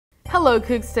Hello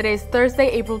Cougs, today is Thursday,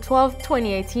 April 12th,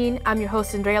 2018. I'm your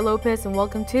host Andrea Lopez and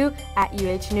welcome to at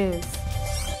UH News.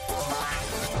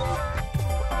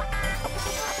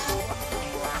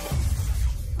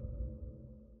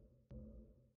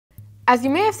 As you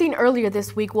may have seen earlier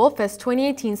this week, WolfFest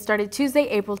 2018 started Tuesday,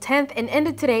 April 10th and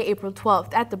ended today, April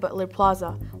 12th at the Butler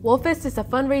Plaza. WolfFest is a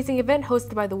fundraising event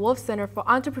hosted by the Wolf Center for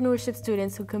entrepreneurship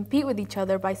students who compete with each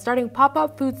other by starting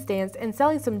pop-up food stands and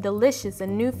selling some delicious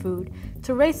and new food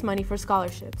to raise money for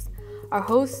scholarships. Our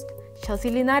host,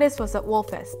 Chelsea Linares, was at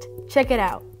WolfFest. Check it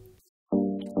out.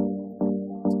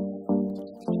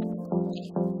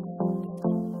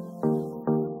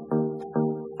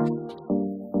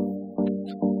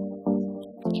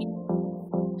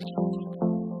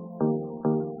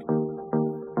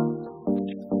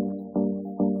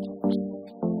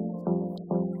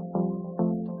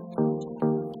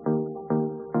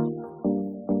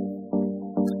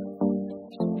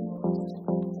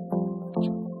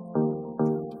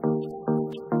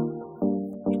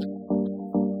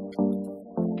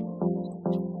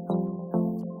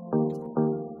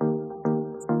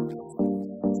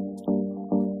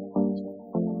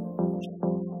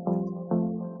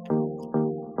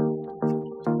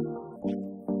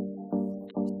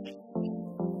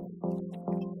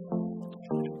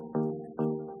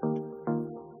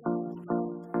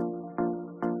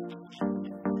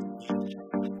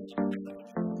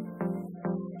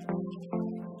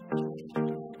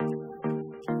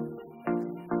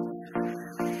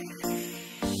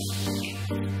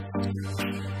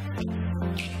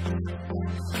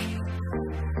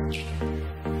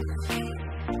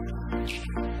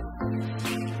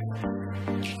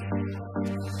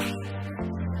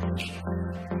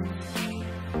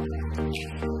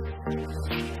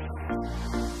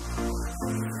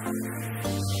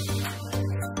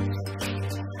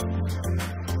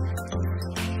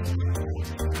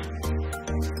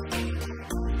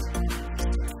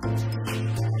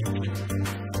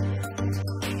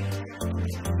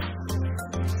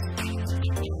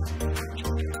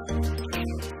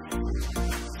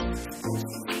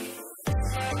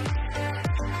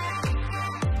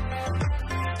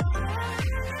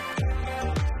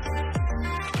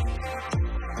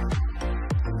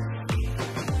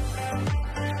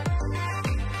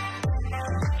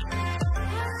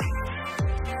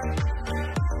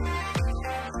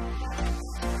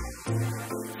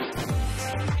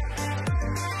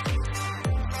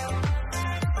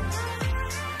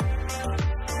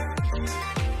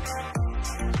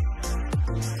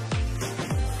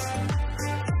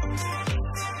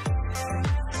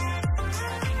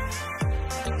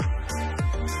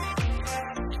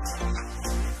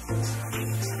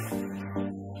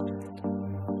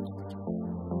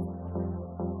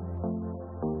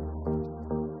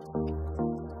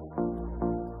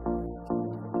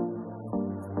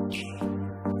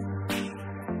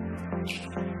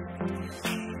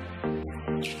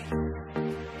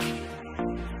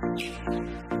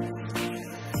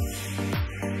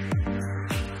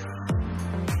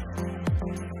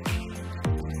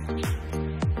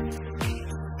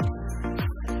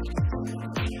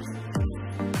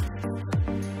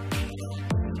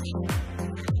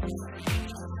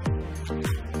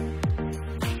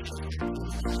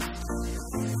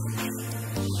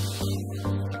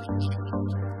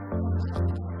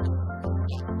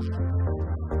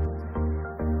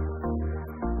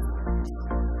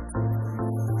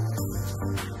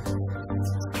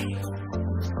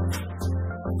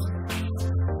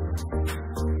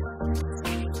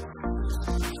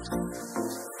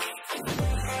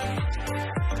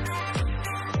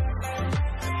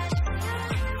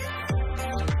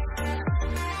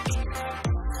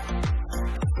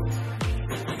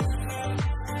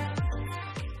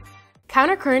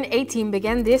 Countercurrent 18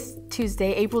 began this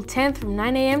Tuesday, April 10th from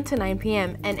 9 a.m. to 9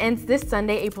 p.m. and ends this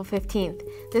Sunday, April 15th.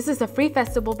 This is a free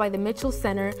festival by the Mitchell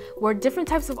Center where different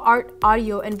types of art,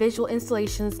 audio, and visual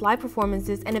installations, live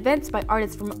performances, and events by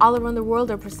artists from all around the world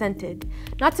are presented.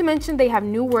 Not to mention they have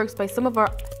new works by some of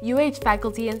our UH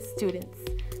faculty and students.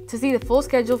 To see the full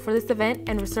schedule for this event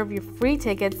and reserve your free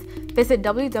tickets, visit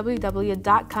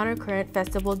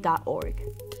www.countercurrentfestival.org.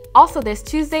 Also this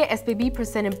Tuesday, SBB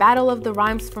presented Battle of the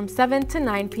Rhymes from 7 to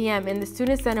 9 p.m. in the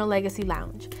Student Center Legacy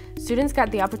Lounge. Students got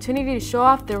the opportunity to show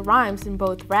off their rhymes in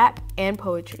both rap and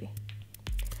poetry.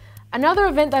 Another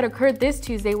event that occurred this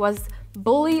Tuesday was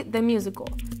Bully the Musical,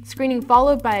 screening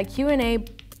followed by a Q&A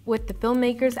with the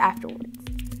filmmakers afterwards.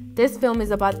 This film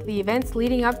is about the events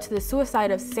leading up to the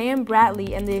suicide of Sam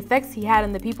Bradley and the effects he had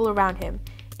on the people around him,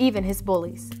 even his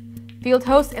bullies. Field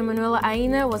host Emanuela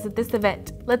Aina was at this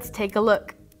event. Let's take a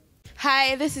look.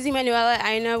 Hi, this is Emanuela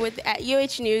Aina at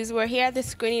UH News. We're here at the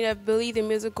screening of Bully the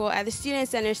Musical at the Student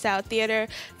Center South Theater,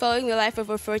 following the life of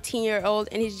a 14-year-old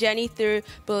and his journey through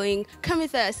bullying. Come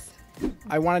with us.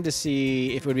 I wanted to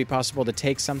see if it would be possible to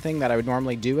take something that I would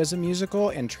normally do as a musical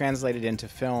and translate it into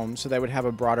film so that it would have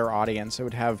a broader audience, it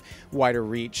would have wider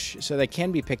reach, so they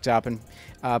can be picked up and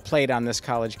played on this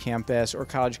college campus or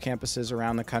college campuses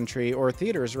around the country or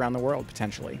theaters around the world,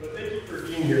 potentially. Well, thank you for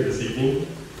being here this evening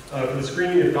for the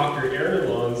screening of Dr. Aaron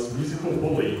Alon's musical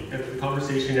Bully and for the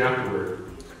conversation afterward.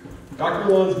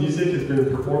 Dr. Alon's music has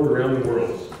been performed around the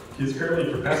world. He is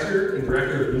currently professor and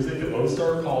director of music at Lone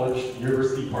Star College,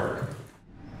 University Park.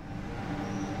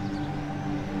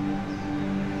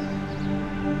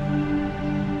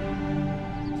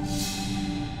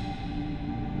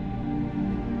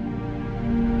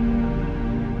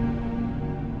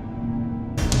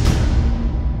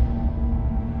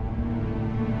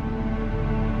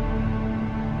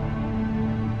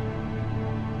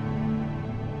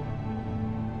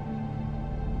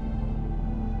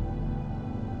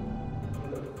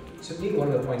 To me,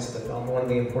 one of the points of the film, one of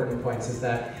the important points, is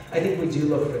that I think we do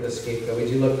look for the scapegoat. We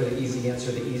do look for the easy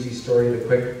answer, the easy story, the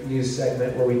quick news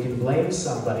segment where we can blame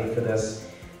somebody for this.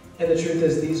 And the truth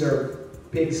is, these are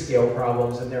big-scale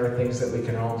problems, and there are things that we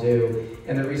can all do.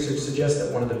 And the research suggests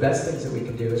that one of the best things that we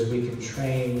can do is we can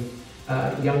train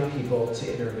young people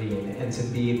to intervene and to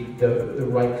be the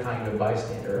right kind of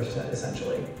bystander,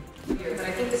 essentially. But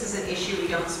I think this is an issue we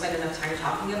don't spend enough time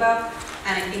talking about,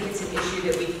 and I think it's an issue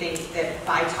that we think that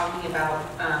by talking about,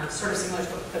 sort of similar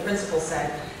to what the principal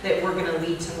said, that we're going to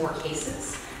lead to more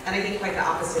cases. And I think quite the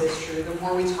opposite is true. The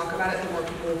more we talk about it, the more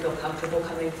people will feel comfortable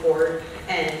coming forward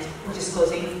and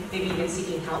disclosing, maybe even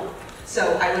seeking help.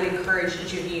 So I would encourage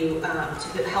each of you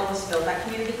to help us build that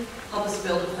community, help us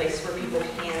build a place where people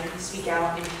can speak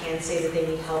out and can say that they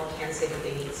need help, can say that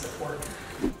they need support.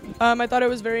 I thought it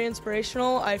was very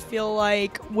inspirational. I feel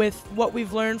like with what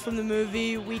we've learned from the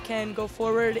movie, we can go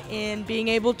forward in being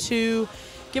able to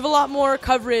give a lot more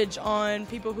coverage on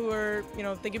people who are,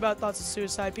 thinking about thoughts of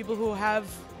suicide, people who have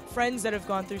friends that have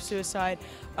gone through suicide.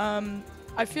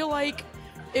 I feel like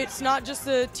it's not just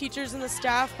the teachers and the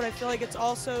staff, but I feel like it's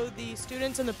also the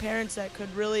students and the parents that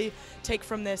could really take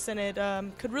from this, and it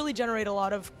could really generate a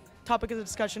lot of topic of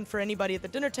discussion for anybody at the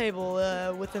dinner table,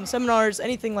 within seminars,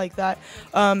 anything like that,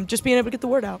 just being able to get the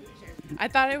word out. I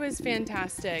thought it was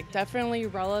fantastic. Definitely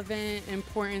relevant,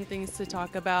 important things to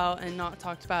talk about and not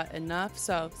talked about enough,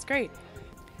 so it's great.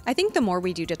 I think the more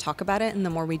we do to talk about it and the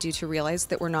more we do to realize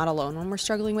that we're not alone when we're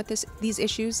struggling with these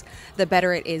issues, the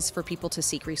better it is for people to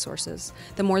seek resources.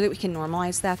 The more that we can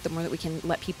normalize that, the more that we can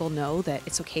let people know that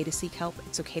it's okay to seek help,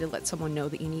 it's okay to let someone know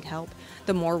that you need help,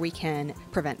 the more we can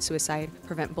prevent suicide,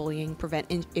 prevent bullying,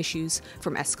 prevent issues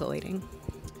from escalating.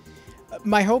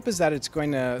 My hope is that it's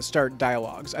going to start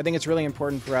dialogues. I think it's really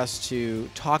important for us to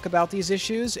talk about these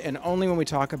issues, and only when we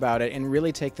talk about it and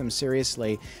really take them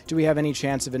seriously do we have any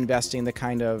chance of investing the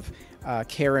kind of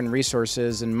care and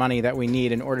resources and money that we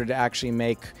need in order to actually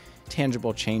make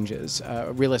tangible changes,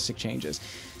 realistic changes.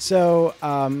 So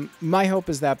my hope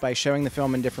is that by showing the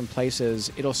film in different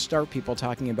places, it'll start people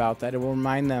talking about that. It will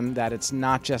remind them that it's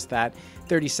not just that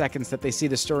 30 seconds that they see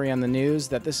the story on the news,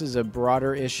 that this is a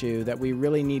broader issue that we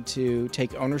really need to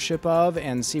take ownership of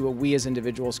and see what we as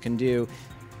individuals can do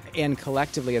and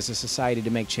collectively as a society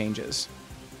to make changes.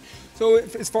 So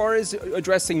as far as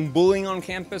addressing bullying on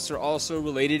campus or also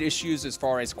related issues as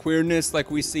far as queerness like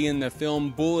we see in the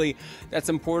film Bully, that's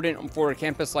important for a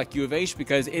campus like U of H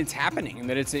because it's happening, and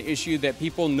that it's an issue that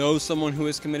people know someone who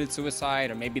has committed suicide,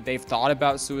 or maybe they've thought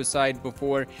about suicide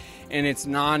before, and it's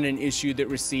not an issue that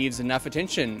receives enough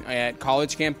attention at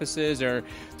college campuses or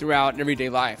throughout everyday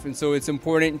life. And so it's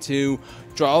important to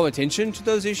draw attention to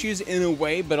those issues in a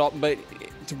way, but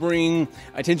to bring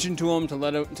attention to them,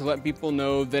 to let people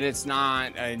know that it's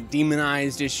not a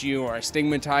demonized issue or a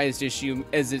stigmatized issue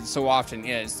as it so often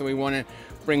is. So we want to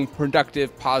bring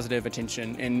productive, positive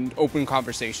attention and open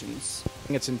conversations. I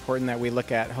think it's important that we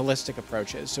look at holistic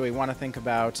approaches. So we want to think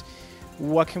about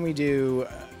what can we do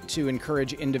to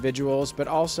encourage individuals, but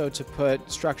also to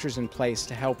put structures in place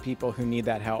to help people who need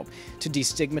that help, to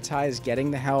destigmatize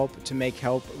getting the help, to make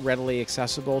help readily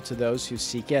accessible to those who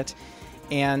seek it,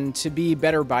 and to be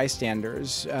better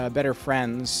bystanders, better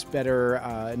friends,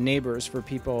 better neighbors for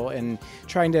people, and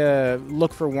trying to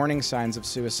look for warning signs of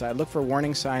suicide, look for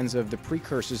warning signs of the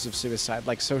precursors of suicide,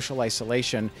 like social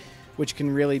isolation, which can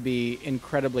really be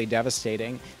incredibly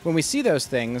devastating. When we see those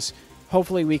things,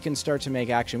 hopefully we can start to make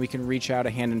action. We can reach out a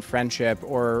hand in friendship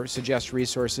or suggest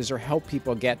resources or help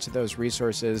people get to those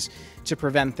resources to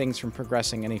prevent things from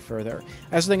progressing any further.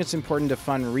 I also think it's important to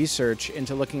fund research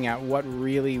into looking at what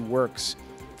really works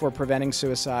for preventing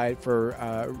suicide,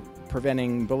 for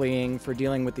preventing bullying, for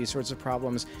dealing with these sorts of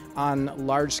problems on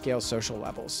large-scale social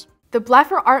levels. The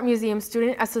Blyford Art Museum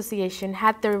Student Association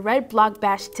had their Red Block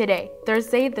Bash today,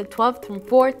 Thursday the 12th from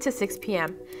 4 to 6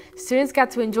 p.m. Students got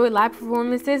to enjoy live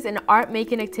performances and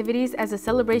art-making activities as a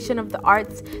celebration of the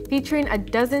arts featuring a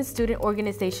dozen student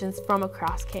organizations from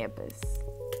across campus.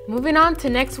 Moving on to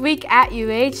next week at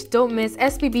UH, don't miss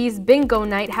SBB's Bingo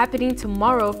Night happening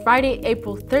tomorrow, Friday,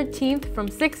 April 13th from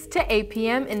 6 to 8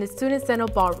 p.m. in the Student Center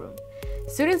Ballroom.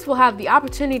 Students will have the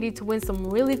opportunity to win some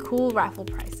really cool raffle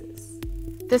prizes.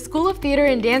 The School of Theater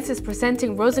and Dance is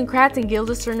presenting Rosencrantz and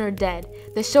Guildenstern Are Dead.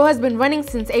 The show has been running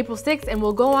since April 6th and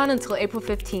will go on until April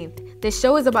 15th. This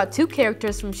show is about two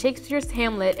characters from Shakespeare's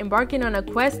Hamlet embarking on a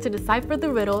quest to decipher the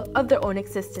riddle of their own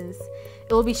existence.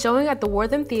 It will be showing at the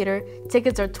Wortham Theater.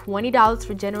 Tickets are $20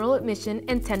 for general admission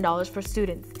and $10 for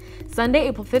students. Sunday,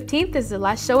 April 15th is the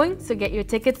last showing, so get your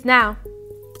tickets now.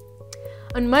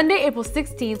 On Monday, April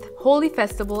 16th, Holy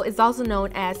Festival, is also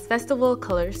known as Festival of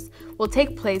Colors, will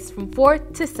take place from 4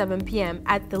 to 7 p.m.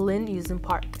 at the Lynn Usen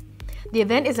Park. The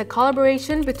event is a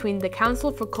collaboration between the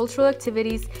Council for Cultural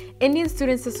Activities, Indian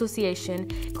Students Association,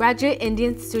 Graduate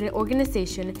Indian Student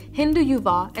Organization, Hindu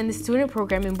Yuva, and the Student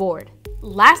Programming Board.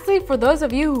 Lastly, for those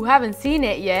of you who haven't seen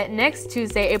it yet, next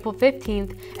Tuesday, April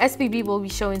 15th, SBB will be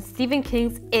showing Stephen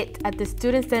King's It at the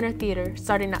Student Center Theater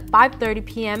starting at 5:30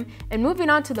 p.m. and moving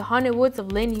on to the Haunted Woods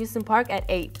of Lynn Houston Park at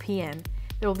 8 p.m.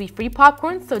 There will be free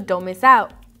popcorn, so don't miss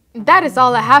out. That is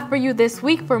all I have for you this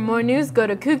week. For more news, go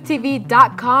to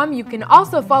kooktv.com. You can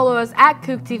also follow us at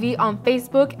KookTV on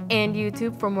Facebook and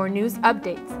YouTube for more news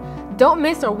updates. Don't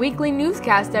miss our weekly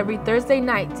newscast every Thursday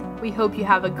night. We hope you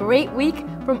have a great week.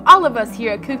 From all of us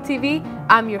here at KookTV,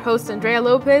 I'm your host, Andrea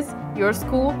Lopez, your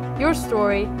school, your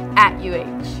story at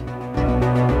UH.